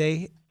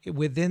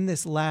 within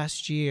this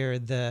last year,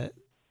 the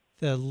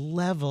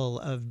level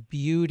of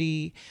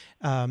beauty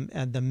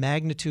and the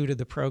magnitude of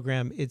the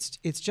program,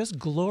 it's just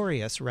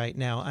glorious right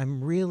now.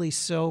 I'm really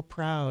so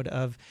proud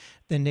of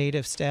the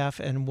native staff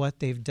and what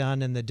they've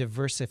done, and the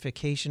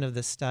diversification of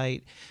the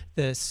site,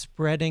 the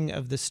spreading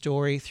of the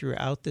story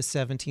throughout the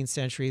 17th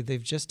century.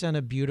 They've just done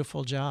a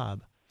beautiful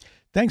job.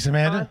 Thanks,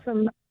 Amanda.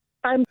 Awesome.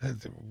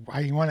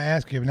 I want to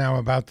ask you now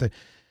about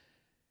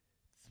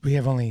we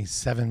have only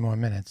 7 more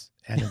minutes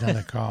and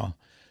another call.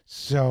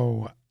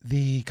 So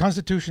the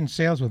Constitution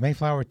sails with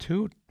Mayflower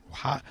 2,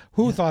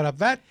 who thought up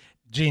that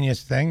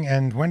genius thing,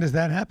 and when does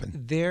that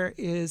happen? There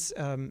is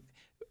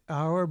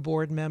our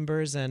board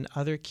members and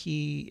other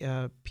key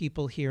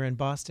people here in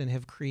Boston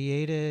have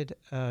created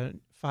a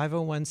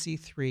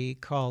 501c3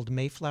 called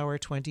Mayflower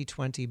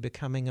 2020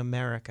 Becoming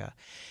America.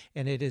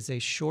 And it is a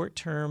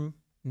short-term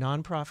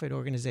nonprofit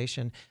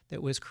organization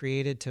that was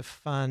created to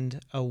fund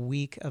a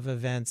week of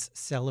events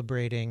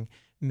celebrating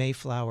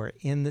Mayflower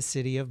in the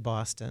city of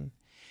Boston.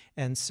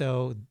 And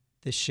so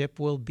the ship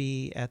will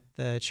be at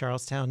the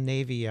Charlestown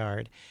Navy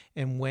Yard.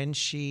 And when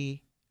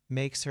she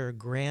makes her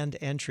grand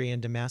entry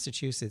into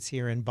Massachusetts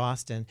here in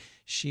Boston,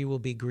 she will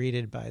be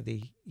greeted by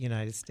the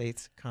United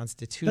States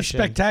Constitution. That's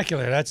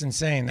spectacular. That's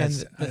insane.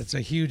 That's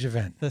a huge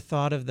event. The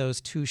thought of those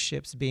two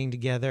ships being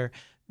together,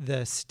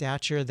 the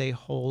stature they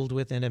hold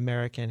within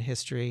American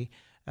history,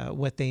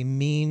 what they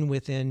mean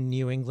within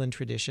New England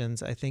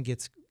traditions. I think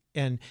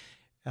the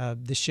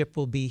ship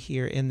will be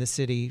here in the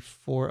city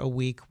for a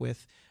week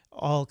with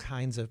all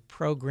kinds of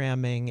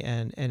programming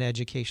and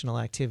educational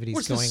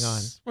activities going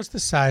on. What's the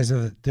size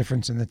of the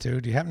difference in the two?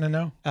 Do you happen to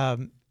know?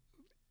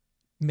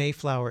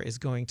 Mayflower is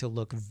going to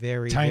look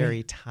very, tiny.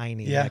 very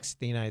tiny next to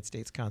the United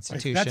States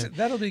Constitution.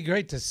 That'll be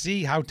great to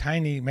see how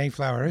tiny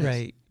Mayflower is.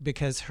 Right,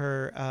 because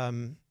her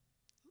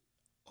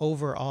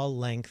overall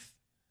length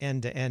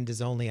end to end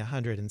is only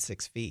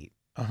 106 feet,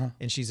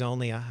 and she's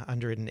only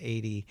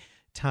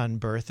 180-ton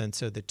berth, and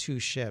so the two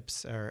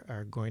ships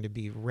are going to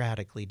be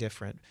radically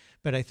different.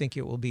 But I think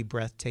it will be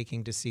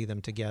breathtaking to see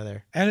them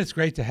together. And it's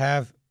great to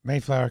have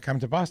Mayflower come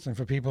to Boston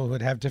for people who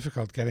would have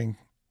difficulty getting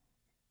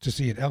to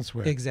see it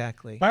elsewhere.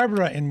 Exactly.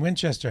 Barbara in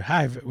Winchester,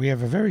 hi. We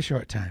have a very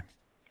short time.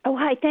 Oh,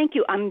 hi. Thank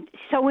you. I'm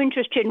so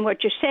interested in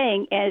what you're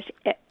saying.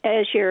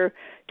 As you're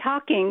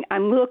talking,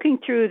 I'm looking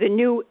through the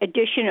new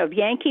edition of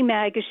Yankee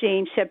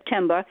Magazine,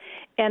 September,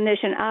 and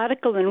there's an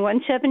article in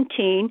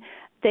 117.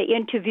 They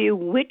interview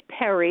Whit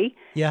Perry,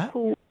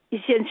 who is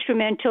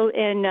instrumental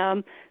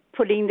in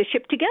putting the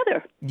ship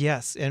together.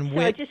 Yes, and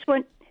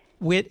so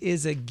Whit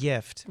is a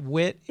gift.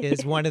 Whit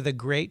is one of the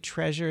great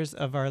treasures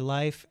of our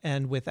life,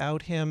 and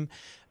without him,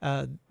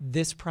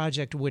 this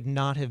project would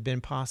not have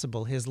been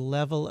possible. His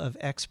level of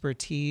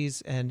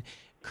expertise and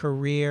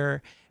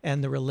career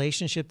and the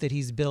relationship that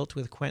he's built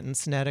with Quentin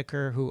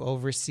Snedeker, who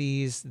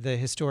oversees the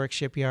historic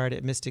shipyard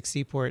at Mystic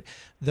Seaport,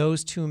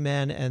 those two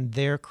men and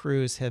their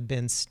crews have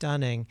been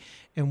stunning.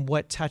 And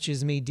what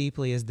touches me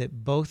deeply is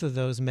that both of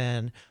those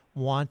men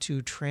want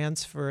to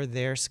transfer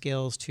their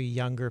skills to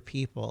younger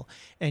people.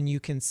 And you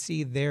can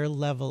see their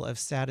level of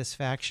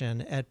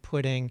satisfaction at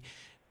putting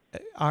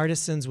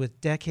artisans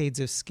with decades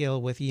of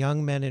skill, with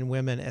young men and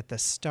women at the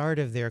start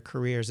of their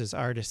careers as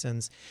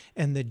artisans,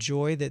 and the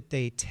joy that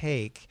they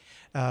take.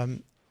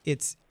 And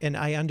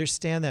I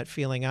understand that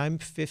feeling. I'm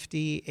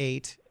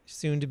 58,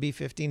 soon to be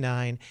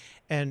 59,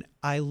 and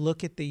I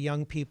look at the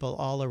young people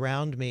all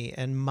around me,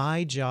 and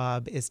my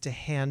job is to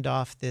hand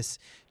off this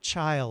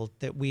child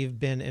that we've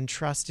been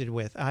entrusted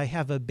with. I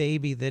have a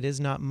baby that is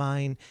not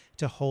mine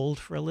to hold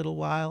for a little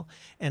while,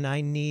 and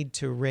I need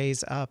to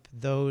raise up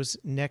those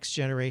next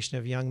generation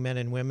of young men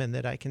and women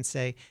that I can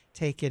say,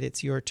 take it,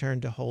 it's your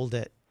turn to hold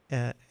it,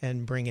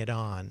 and bring it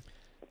on.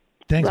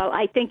 Thanks. Well,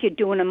 I think you're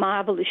doing a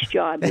marvelous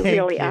job. You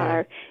really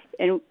are.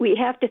 And we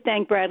have to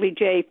thank Bradley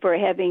J. for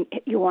having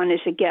you on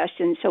as a guest,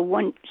 and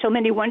so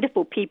many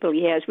wonderful people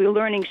he has. We're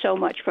learning so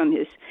much from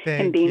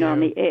him being on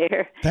the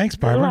air. Thanks,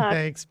 Barbara.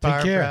 Thanks,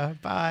 Barbara. Take care.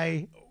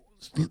 Bye.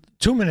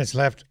 2 minutes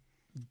left.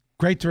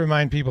 Great to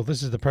remind people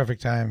this is the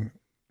perfect time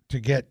to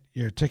get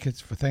your tickets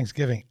for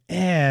Thanksgiving.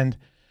 And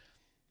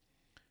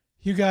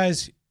you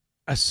guys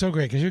are so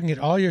great because you can get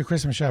all your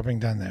Christmas shopping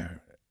done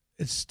there.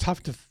 It's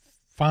tough to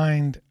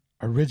find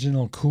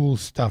original, cool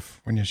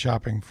stuff when you're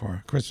shopping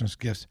for Christmas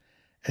gifts.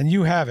 And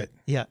you have it.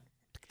 Yeah.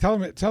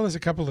 Tell us a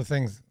couple of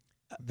things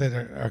that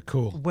are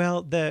cool.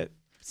 Well,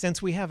 since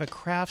we have a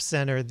craft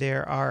center,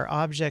 there are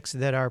objects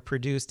that are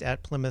produced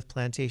at Plymouth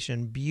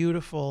Plantation.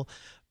 Beautiful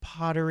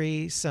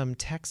pottery, some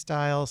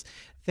textiles,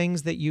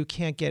 things that you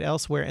can't get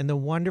elsewhere. And the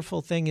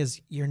wonderful thing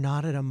is you're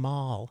not at a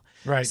mall.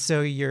 Right.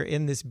 So you're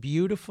in this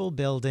beautiful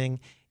building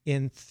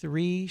in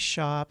 3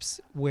 shops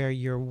where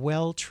you're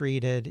well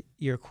treated,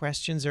 your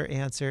questions are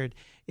answered.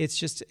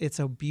 It's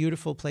a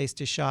beautiful place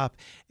to shop.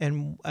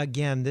 And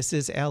again, this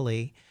is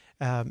Ellie,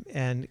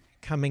 and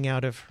coming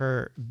out of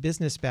her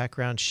business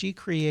background, she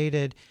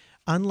created,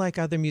 unlike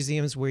other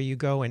museums where you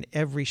go and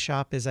every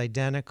shop is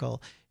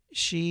identical,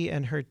 she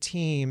and her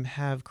team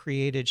have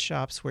created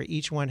shops where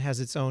each one has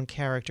its own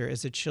character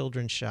as a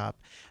children's shop,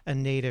 a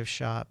native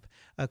shop,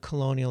 a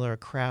colonial or a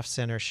craft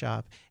center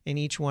shop, and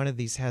each one of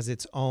these has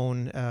its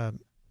own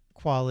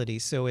quality.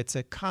 So it's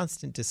a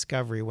constant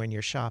discovery when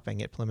you're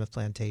shopping at Plymouth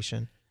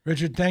Plantation.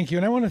 Richard, thank you.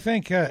 And I want to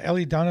thank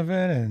Ellie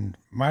Donovan and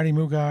Marty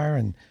Mugar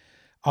and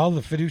all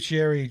the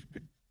fiduciary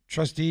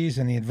trustees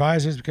and the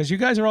advisors, because you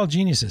guys are all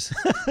geniuses.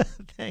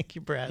 Thank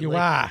you, Bradley. You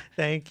are.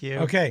 Thank you.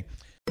 Okay.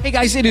 Hey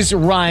guys, it is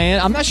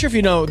Ryan. I'm not sure if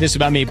you know this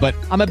about me, but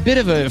I'm a bit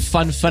of a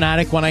fun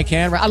fanatic when I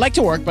can. I like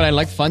to work, but I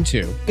like fun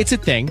too. It's a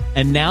thing.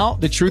 And now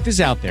the truth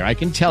is out there. I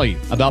can tell you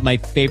about my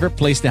favorite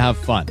place to have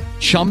fun.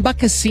 Chumba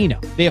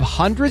Casino. They have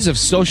hundreds of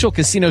social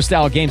casino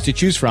style games to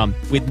choose from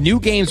with new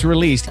games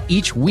released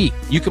each week.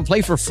 You can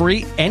play for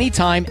free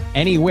anytime,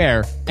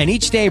 anywhere. And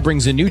each day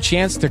brings a new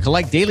chance to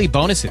collect daily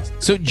bonuses.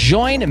 So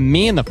join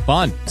me in the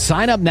fun.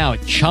 Sign up now at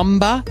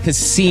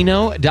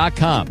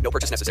ChumbaCasino.com. No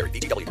purchase necessary.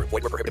 VGW Group.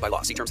 Void where prohibited by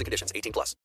law. See terms and conditions. 18+.